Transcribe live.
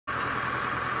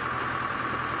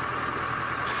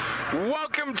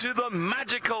Welcome to the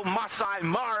magical Masai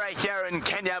Mara here in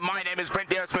Kenya. My name is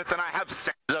Brent and I have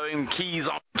Zone Keys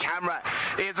on camera.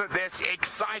 Isn't this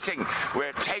exciting?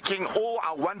 We're taking all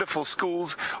our wonderful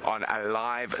schools on a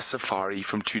live safari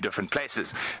from 2 different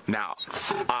places. Now,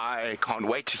 I can't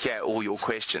wait to hear all your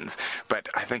questions, but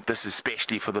I think this is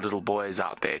especially for the little boys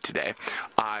out there today.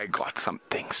 I got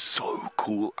something so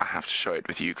cool. I have to show it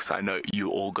with you because I know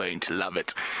you're all going to love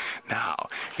it. Now,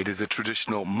 it is a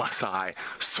traditional Masai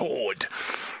sword.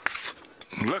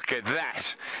 Look at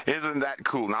that. Isn't that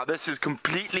cool? Now this is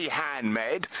completely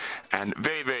handmade and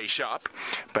very, very sharp,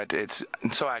 but it's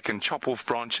so I can chop off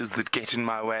branches that get in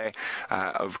my way,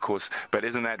 of course. But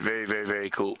isn't that very, very, very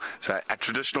cool? So a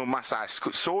traditional Masai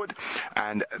sword,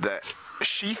 and the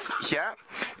sheath here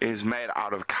is made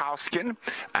out of cow skin,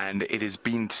 and it has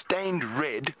been stained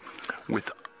red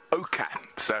with ochre.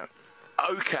 So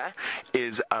ochre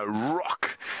is a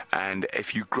rock, and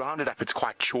if you ground it up, it's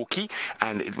quite chalky,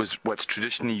 and it was what's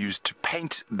traditionally used to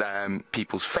paint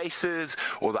people's faces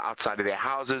or the outside of their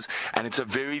houses, and it's a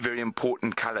very, very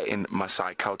important color in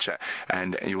Maasai culture,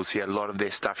 and you will see a lot of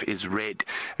their stuff is red.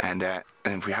 And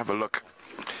if we have a look,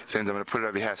 since I'm going to put it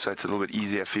over here so it's a little bit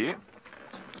easier for you.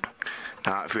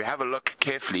 Now if we have a look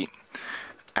carefully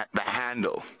at the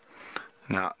handle,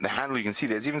 now, the handle, you can see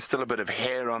there's even still a bit of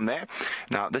hair on there.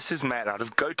 Now, this is made out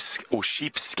of goat or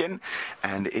sheep skin,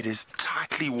 and it is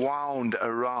tightly wound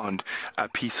around a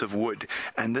piece of wood.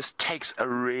 And this takes a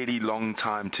really long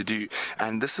time to do.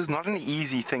 And this is not an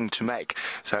easy thing to make.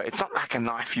 So it's not like a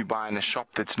knife you buy in a shop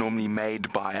that's normally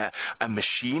made by a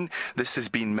machine. This has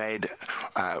been made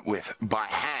by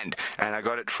hand. And I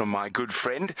got it from my good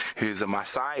friend, who's a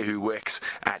Maasai who works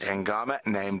at Ngama,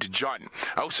 named John.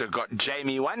 I also got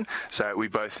Jamie one, so we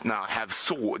both now have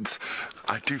swords.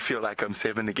 I do feel like I'm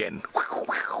 7 again.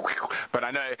 But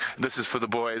I know this is for the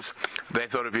boys. They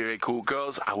thought it'd be very cool.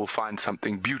 Girls, I will find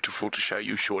something beautiful to show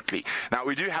you shortly. Now,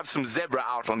 we do have some zebra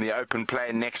out on the open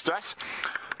plain next to us.